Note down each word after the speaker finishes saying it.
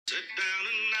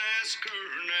ask her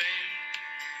name.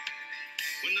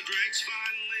 When the drinks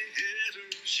finally hit her,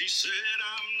 she said,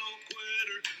 I'm no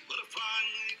quitter, but I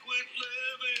finally quit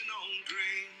living on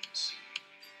dreams.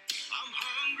 I'm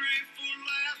hungry for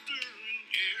laughter and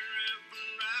here ever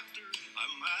after.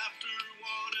 I'm after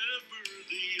whatever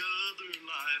the other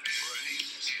life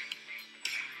brings.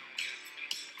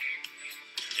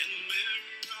 In the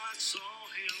mirror I saw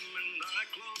him and I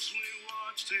closely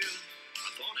watched him. I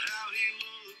thought how he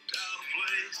looked out of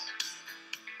place.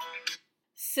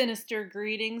 Sinister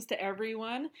greetings to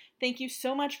everyone. Thank you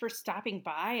so much for stopping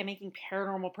by and making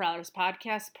Paranormal Prowlers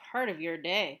podcast part of your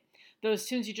day. Those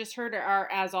tunes you just heard are,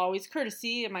 as always,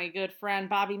 courtesy of my good friend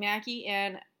Bobby Mackey,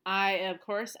 and I, of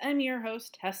course, am your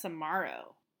host, Tessa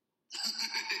Morrow.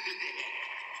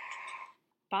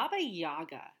 Baba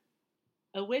Yaga,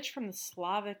 a witch from the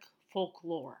Slavic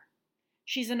folklore.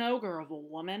 She's an ogre of a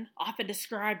woman, often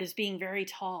described as being very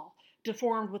tall,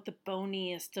 deformed with the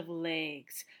boniest of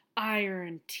legs,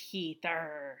 iron teeth,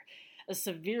 a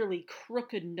severely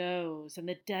crooked nose, and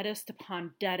the deadest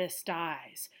upon deadest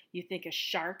eyes. You think a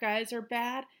shark eyes are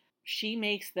bad? She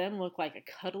makes them look like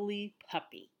a cuddly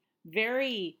puppy.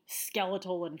 Very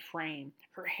skeletal in frame.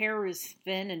 Her hair is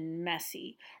thin and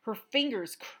messy, her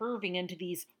fingers curving into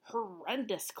these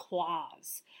horrendous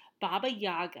claws. Baba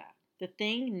Yaga, the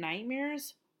thing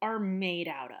nightmares are made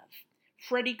out of.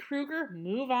 Freddy Krueger,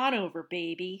 move on over,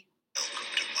 baby.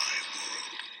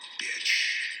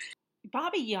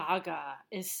 Baba Yaga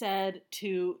is said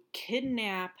to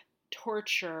kidnap,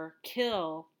 torture,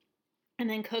 kill, and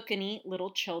then cook and eat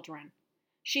little children.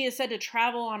 She is said to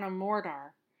travel on a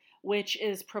mortar, which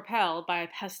is propelled by a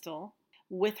pestle,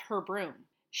 with her broom.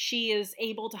 She is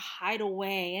able to hide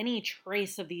away any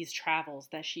trace of these travels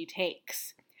that she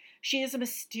takes. She is a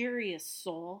mysterious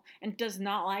soul and does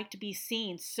not like to be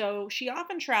seen, so she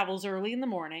often travels early in the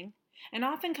morning and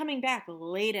often coming back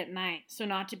late at night so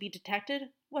not to be detected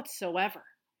whatsoever.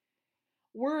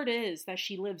 Word is that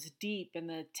she lives deep in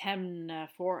the Temna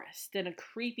forest in a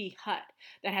creepy hut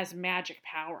that has magic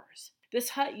powers. This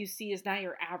hut you see is not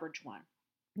your average one.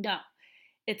 No,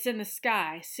 it's in the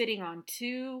sky sitting on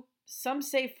 2, some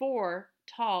say 4,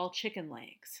 tall chicken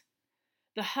legs.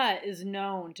 The hut is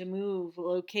known to move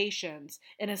locations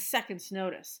in a second's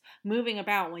notice, moving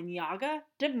about when Yaga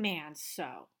demands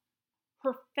so.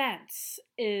 Her fence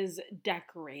is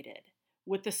decorated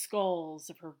with the skulls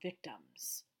of her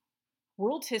victims.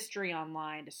 World History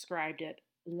Online described it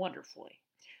wonderfully.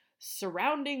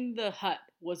 Surrounding the hut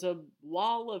was a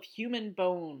wall of human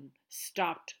bone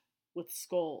stopped with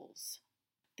skulls.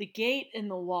 The gate in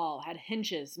the wall had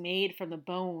hinges made from the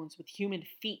bones with human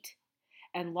feet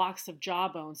and locks of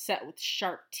jawbone set with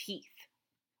sharp teeth.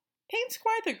 Paints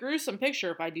quite the gruesome picture,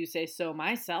 if I do say so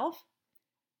myself.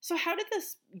 So how did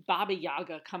this Baba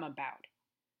Yaga come about?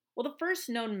 Well, the first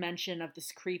known mention of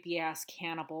this creepy-ass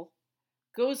cannibal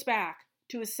goes back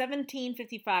to a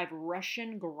 1755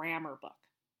 Russian grammar book.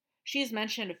 She is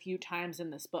mentioned a few times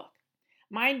in this book.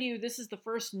 Mind you, this is the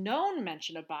first known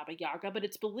mention of Baba Yaga, but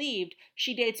it's believed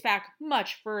she dates back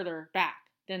much further back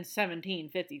than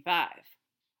 1755.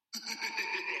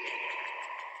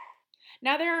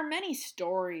 Now, there are many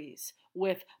stories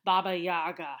with Baba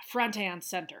Yaga front and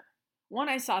center. One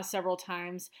I saw several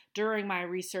times during my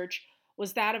research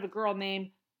was that of a girl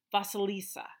named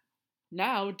Vasilisa.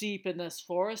 Now deep in this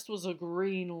forest was a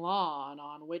green lawn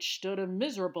on which stood a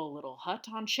miserable little hut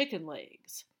on chicken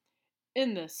legs.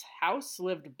 In this house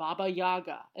lived Baba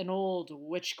Yaga, an old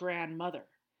witch grandmother.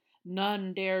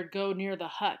 None dared go near the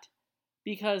hut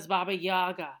because Baba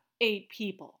Yaga ate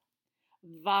people.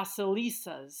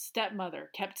 Vasilisa's stepmother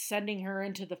kept sending her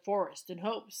into the forest in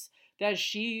hopes that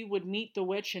she would meet the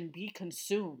witch and be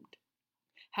consumed.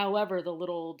 However, the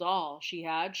little doll she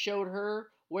had showed her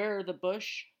where the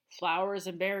bush, flowers,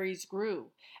 and berries grew,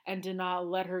 and did not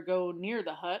let her go near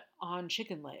the hut on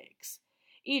chicken legs.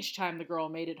 Each time the girl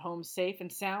made it home safe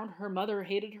and sound, her mother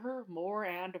hated her more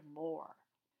and more.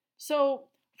 So,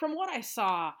 from what I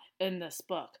saw in this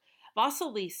book,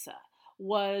 Vasilisa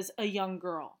was a young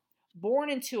girl, born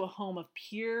into a home of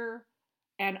pure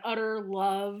and utter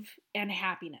love and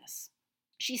happiness.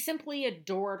 She simply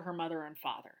adored her mother and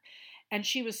father, and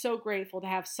she was so grateful to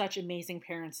have such amazing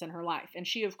parents in her life. And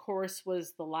she, of course,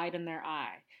 was the light in their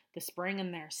eye, the spring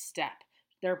in their step,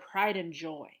 their pride and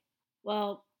joy.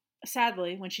 Well,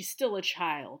 sadly, when she's still a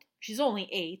child, she's only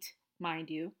 8, mind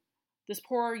you, this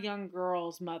poor young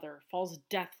girl's mother falls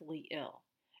deathly ill.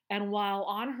 And while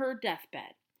on her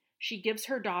deathbed, she gives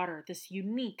her daughter this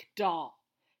unique doll.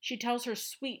 She tells her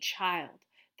sweet child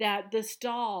that this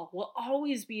doll will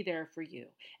always be there for you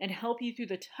and help you through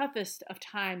the toughest of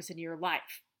times in your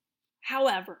life.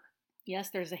 However, yes,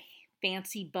 there's a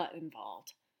fancy butt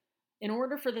involved. In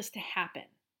order for this to happen,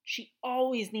 she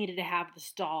always needed to have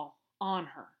this doll on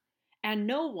her. And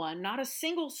no one, not a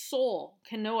single soul,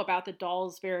 can know about the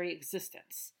doll's very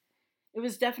existence. It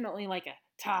was definitely like a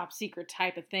top secret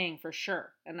type of thing for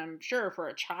sure. And I'm sure for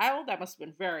a child that must have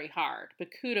been very hard. But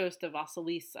kudos to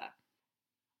Vasilisa.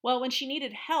 Well, when she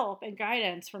needed help and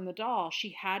guidance from the doll,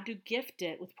 she had to gift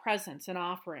it with presents and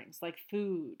offerings like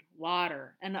food,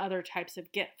 water, and other types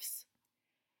of gifts.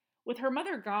 With her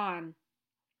mother gone,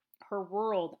 her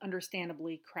world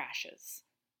understandably crashes.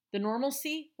 The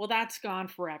normalcy, well, that's gone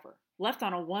forever. Left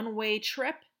on a one-way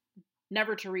trip,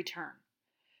 never to return.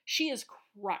 She is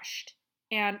crushed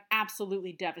and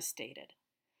absolutely devastated.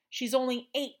 She's only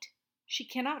 8. She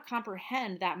cannot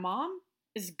comprehend that mom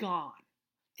is gone.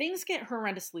 Things get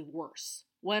horrendously worse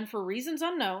when, for reasons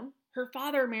unknown, her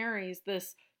father marries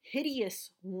this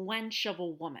hideous wench of a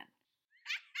woman.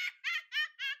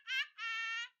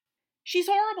 She's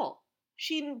horrible.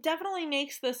 She definitely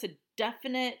makes this a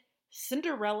definite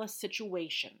Cinderella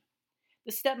situation.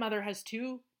 The stepmother has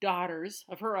 2 daughters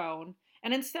of her own,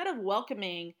 and instead of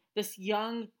welcoming this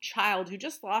young child who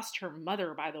just lost her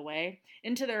mother, by the way,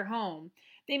 into their home,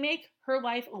 they make her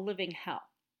life a living hell.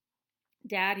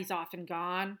 Dad, he's often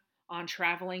gone on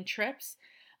traveling trips.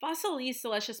 Vasilisa,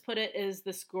 let's just put it, is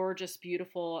this gorgeous,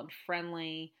 beautiful, and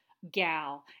friendly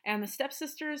gal. And the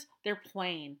stepsisters, they're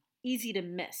plain, easy to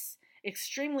miss,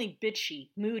 extremely bitchy,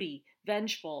 moody,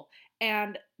 vengeful,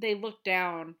 and they look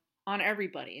down on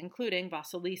everybody, including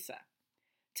Vasilisa.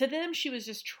 To them, she was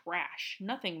just trash,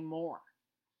 nothing more.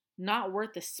 Not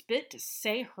worth the spit to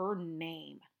say her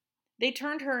name. They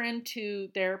turned her into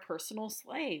their personal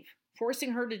slave,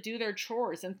 forcing her to do their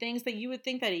chores and things that you would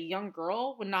think that a young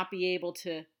girl would not be able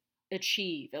to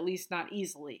achieve, at least not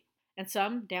easily, and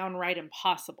some downright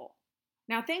impossible.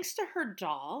 Now, thanks to her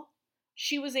doll,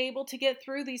 she was able to get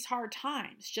through these hard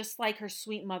times, just like her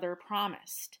sweet mother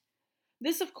promised.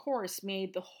 This, of course,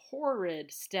 made the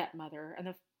horrid stepmother and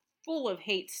the full of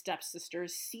hate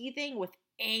stepsisters seething with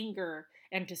anger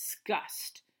and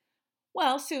disgust.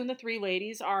 Well, soon the 3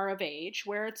 ladies are of age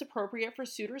where it's appropriate for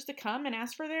suitors to come and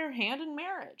ask for their hand in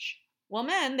marriage. Well,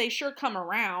 men, they sure come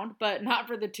around, but not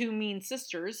for the 2 mean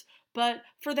sisters, but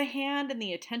for the hand and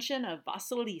the attention of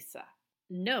Vasilisa.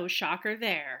 No shocker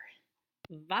there.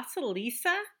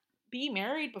 Vasilisa? Be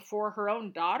married before her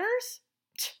own daughters?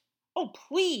 Oh,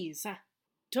 please,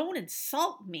 don't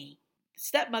insult me. The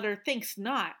stepmother thinks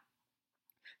not.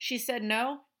 She said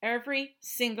no every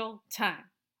single time.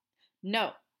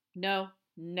 No, no,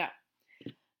 no.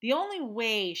 The only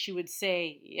way she would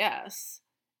say yes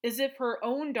is if her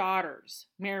own daughters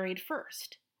married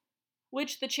first,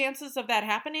 which the chances of that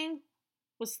happening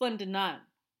was slim to none.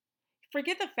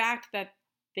 Forget the fact that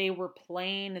they were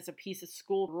plain as a piece of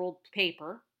school-ruled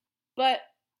paper, but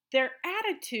their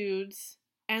attitudes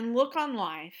and look on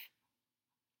life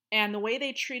and the way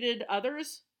they treated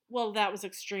others, well, that was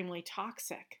extremely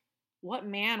toxic. What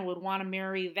man would want to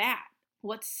marry that?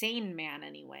 What sane man,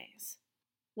 anyways?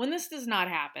 When this does not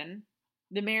happen,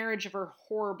 the marriage of her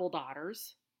horrible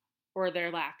daughters, or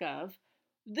their lack of,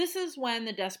 this is when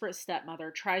the desperate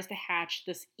stepmother tries to hatch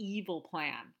this evil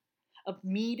plan of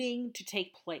meeting to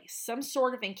take place, some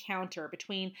sort of encounter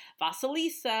between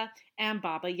Vasilisa and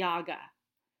Baba Yaga.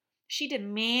 She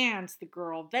demands the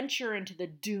girl venture into the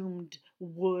doomed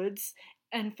woods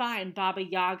and find Baba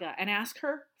Yaga and ask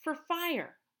her for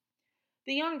fire.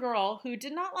 The young girl, who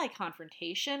did not like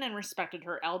confrontation and respected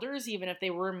her elders even if they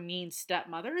were mean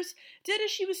stepmothers, did as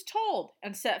she was told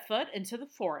and set foot into the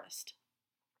forest.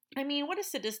 I mean, what a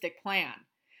sadistic plan.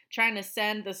 Trying to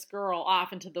send this girl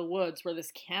off into the woods where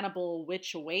this cannibal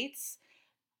witch awaits.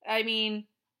 I mean,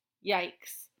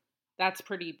 yikes. That's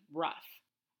pretty rough.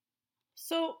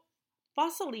 So,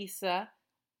 Vasilisa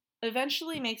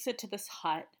eventually makes it to this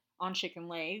hut on chicken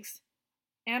legs,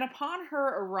 and upon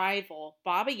her arrival,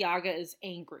 Baba Yaga is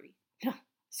angry.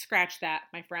 Scratch that,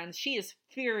 my friends. She is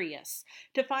furious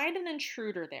to find an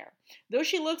intruder there. Though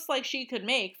she looks like she could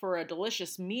make for a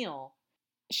delicious meal,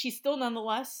 she still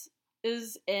nonetheless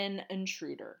is an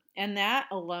intruder. And that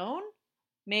alone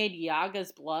made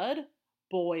Yaga's blood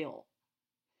boil.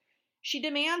 She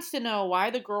demands to know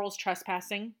why the girl's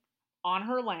trespassing on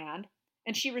her land,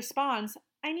 and she responds,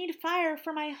 "I need fire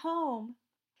for my home."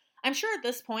 I'm sure at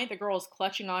this point the girl is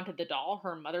clutching onto the doll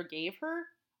her mother gave her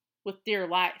with dear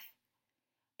life.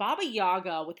 Baba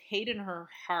Yaga, with hate in her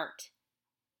heart,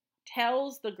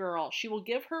 tells the girl she will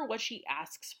give her what she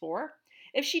asks for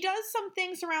if she does some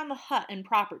things around the hut and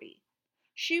property.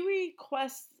 She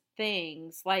requests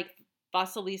things like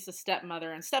Vasilisa's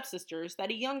stepmother and stepsisters that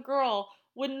a young girl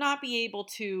would not be able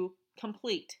to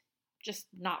complete. Just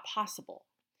not possible.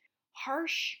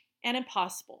 Harsh and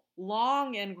impossible,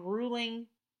 long and grueling,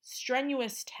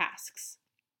 strenuous tasks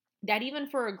that even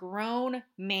for a grown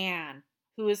man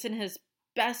who is in his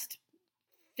best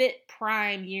fit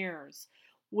prime years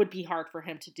would be hard for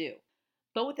him to do.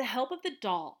 But with the help of the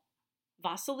doll,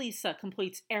 Vasilisa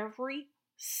completes every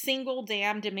single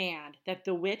damn demand that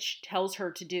the witch tells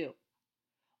her to do.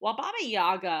 While Baba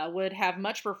Yaga would have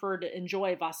much preferred to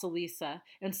enjoy Vasilisa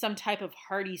in some type of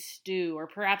hearty stew or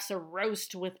perhaps a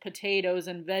roast with potatoes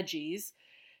and veggies,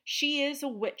 she is a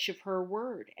witch of her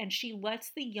word and she lets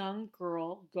the young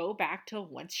girl go back to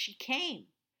whence she came,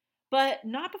 but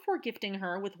not before gifting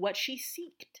her with what she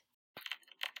seeked.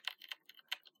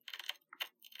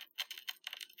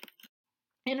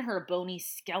 In her bony,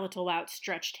 skeletal,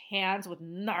 outstretched hands with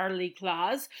gnarly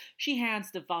claws, she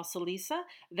hands to Vasilisa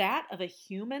that of a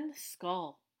human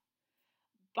skull.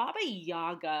 Baba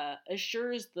Yaga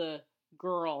assures the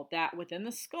girl that within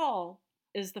the skull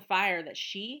is the fire that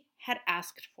she had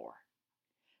asked for.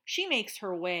 She makes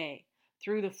her way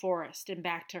through the forest and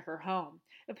back to her home,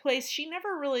 a place she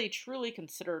never really truly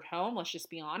considered home, let's just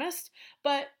be honest,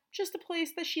 but just a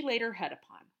place that she laid her head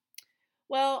upon.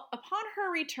 Well, upon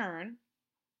her return,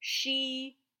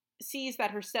 she sees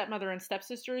that her stepmother and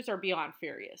stepsisters are beyond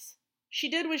furious. She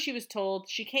did what she was told.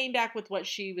 She came back with what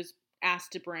she was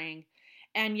asked to bring,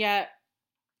 and yet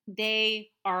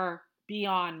they are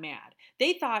beyond mad.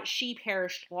 They thought she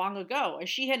perished long ago, as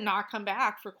she had not come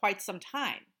back for quite some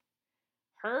time.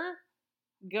 Her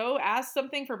go ask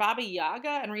something for Baba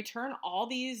Yaga and return all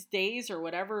these days or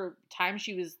whatever time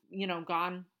she was,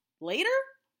 gone later?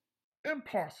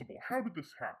 Impossible. How did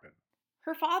this happen?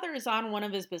 Her father is on one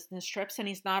of his business trips and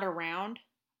he's not around.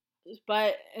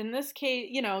 But in this case,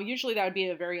 usually that would be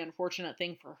a very unfortunate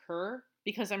thing for her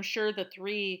because I'm sure the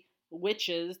three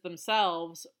witches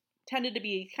themselves tended to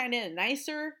be kind of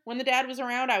nicer when the dad was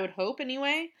around, I would hope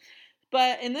anyway.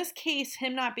 But in this case,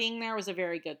 him not being there was a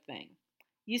very good thing.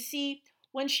 You see,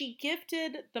 when she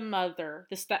gifted the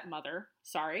stepmother,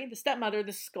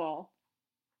 the skull,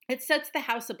 it sets the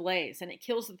house ablaze and it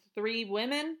kills the three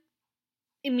women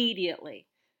immediately.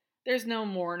 There's no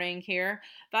mourning here.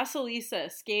 Vasilisa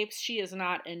escapes. She is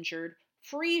not injured.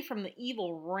 Free from the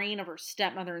evil reign of her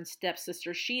stepmother and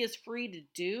stepsister, she is free to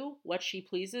do what she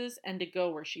pleases and to go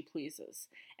where she pleases,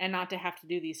 and not to have to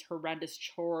do these horrendous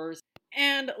chores.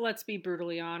 And let's be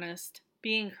brutally honest,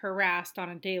 being harassed on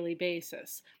a daily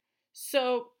basis.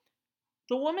 So,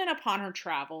 the woman upon her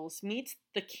travels meets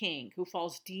the king, who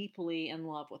falls deeply in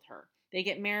love with her. They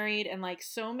get married, and like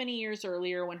so many years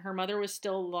earlier, when her mother was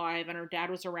still alive and her dad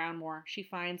was around more, she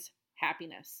finds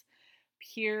happiness.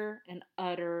 Pure and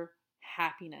utter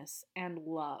happiness and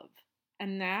love.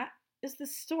 And that is the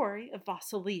story of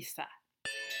Vasilisa.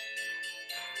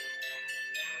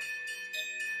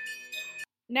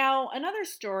 Now, another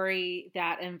story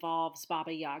that involves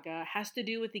Baba Yaga has to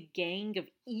do with a gang of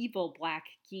evil black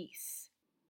geese.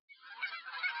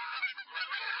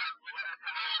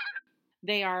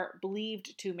 They are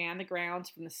believed to man the grounds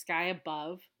from the sky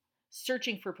above,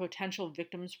 searching for potential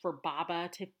victims for Baba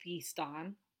to feast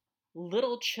on.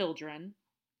 Little children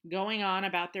going on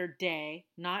about their day,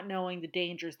 not knowing the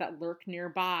dangers that lurk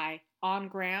nearby, on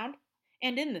ground,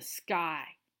 and in the sky.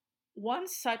 One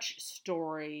such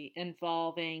story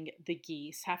involving the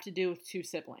geese have to do with two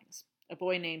siblings, a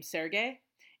boy named Sergei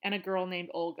and a girl named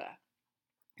Olga,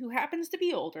 who happens to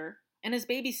be older and is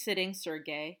babysitting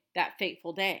Sergei that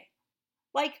fateful day.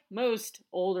 Like most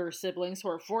older siblings who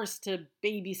are forced to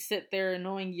babysit their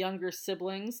annoying younger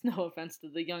siblings, no offense to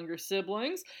the younger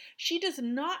siblings, she does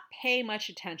not pay much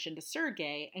attention to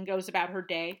Sergei and goes about her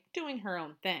day doing her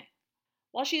own thing.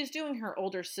 While she is doing her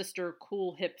older sister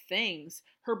cool hip things,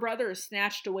 her brother is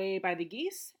snatched away by the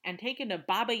geese and taken to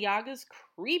Baba Yaga's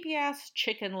creepy ass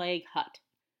chicken leg hut.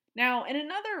 Now, in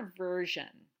another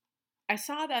version, I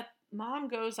saw that mom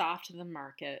goes off to the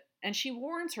market and she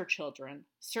warns her children,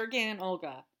 Sergei and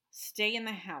Olga, stay in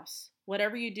the house.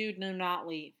 Whatever you do not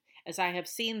leave, as I have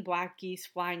seen black geese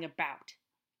flying about.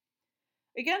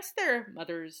 Against their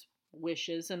mother's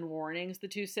wishes and warnings, the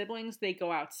two siblings, they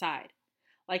go outside.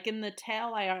 Like in the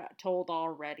tale I told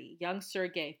already, young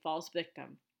Sergei falls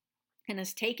victim and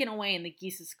is taken away in the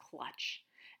geese's clutch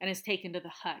and is taken to the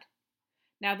hut.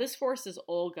 Now, this forces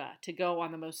Olga to go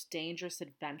on the most dangerous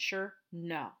adventure.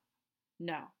 No,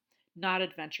 not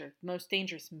adventure. The most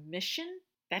dangerous mission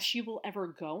that she will ever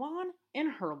go on in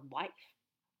her life.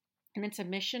 And it's a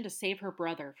mission to save her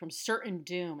brother from certain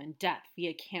doom and death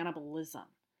via cannibalism.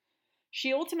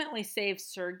 She ultimately saves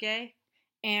Sergei,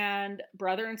 and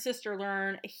brother and sister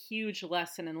learn a huge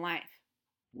lesson in life.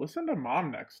 Listen to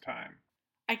mom next time.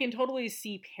 I can totally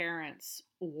see parents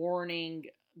warning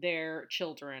their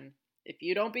children If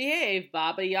you don't behave,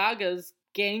 Baba Yaga's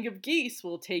gang of geese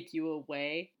will take you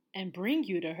away and bring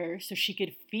you to her so she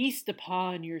could feast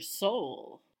upon your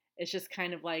soul. It's just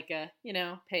kind of like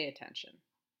pay attention.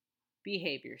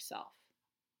 Behave yourself.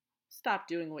 Stop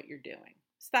doing what you're doing.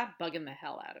 Stop bugging the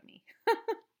hell out of me.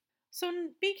 So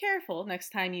be careful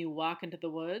next time you walk into the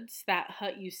woods. That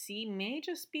hut you see may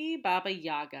just be Baba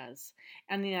Yaga's,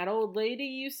 and that old lady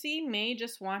you see may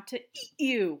just want to eat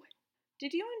you.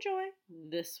 Did you enjoy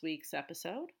this week's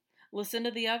episode? Listen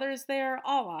to the others, they are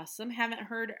all awesome. Haven't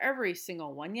heard every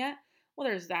single one yet? Well,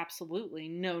 there's absolutely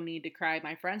no need to cry,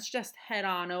 my friends. Just head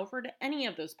on over to any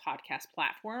of those podcast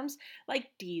platforms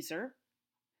like Deezer,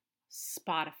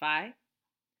 Spotify,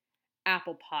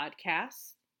 Apple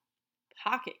Podcasts,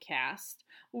 Pocket Cast,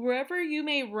 wherever you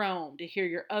may roam to hear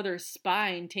your other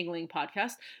spine-tingling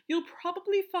podcasts, you'll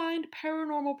probably find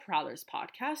Paranormal Prowlers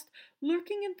podcast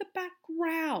lurking in the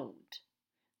background.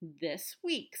 This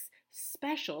week's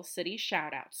special city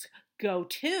shoutouts go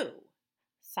to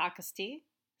Socastee,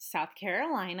 South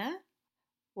Carolina,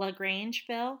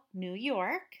 LaGrangeville, New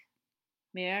York,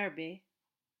 Mjölby,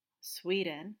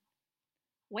 Sweden,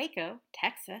 Waco,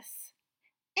 Texas,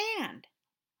 and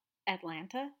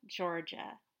Atlanta,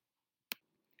 Georgia.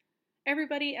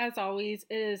 Everybody, as always,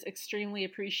 it is extremely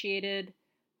appreciated.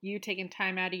 You taking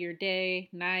time out of your day,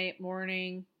 night,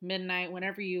 morning, midnight,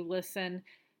 whenever you listen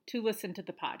to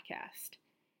the podcast.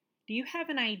 Do you have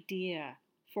an idea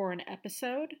for an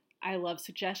episode? I love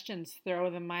suggestions. Throw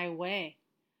them my way.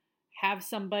 Have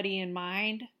somebody in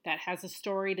mind that has a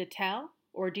story to tell?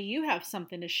 Or do you have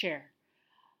something to share?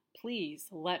 Please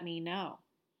let me know.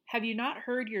 Have you not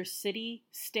heard your city,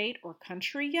 state, or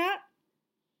country yet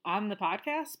on the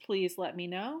podcast? Please let me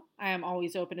know. I am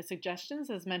always open to suggestions,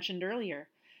 as mentioned earlier.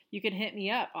 You can hit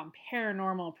me up on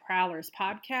Paranormal Prowlers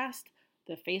Podcast,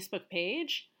 the Facebook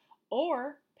page,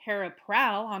 or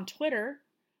Paraprowl on Twitter,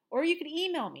 or you can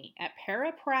email me at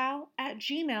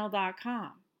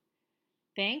paraprowl@gmail.com.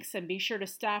 Thanks, and be sure to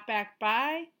stop back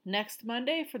by next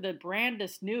Monday for the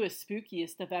brandest, newest,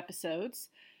 spookiest of episodes.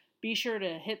 Be sure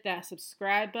to hit that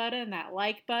subscribe button, that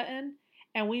like button,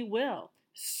 and we will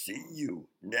see you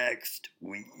next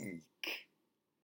week.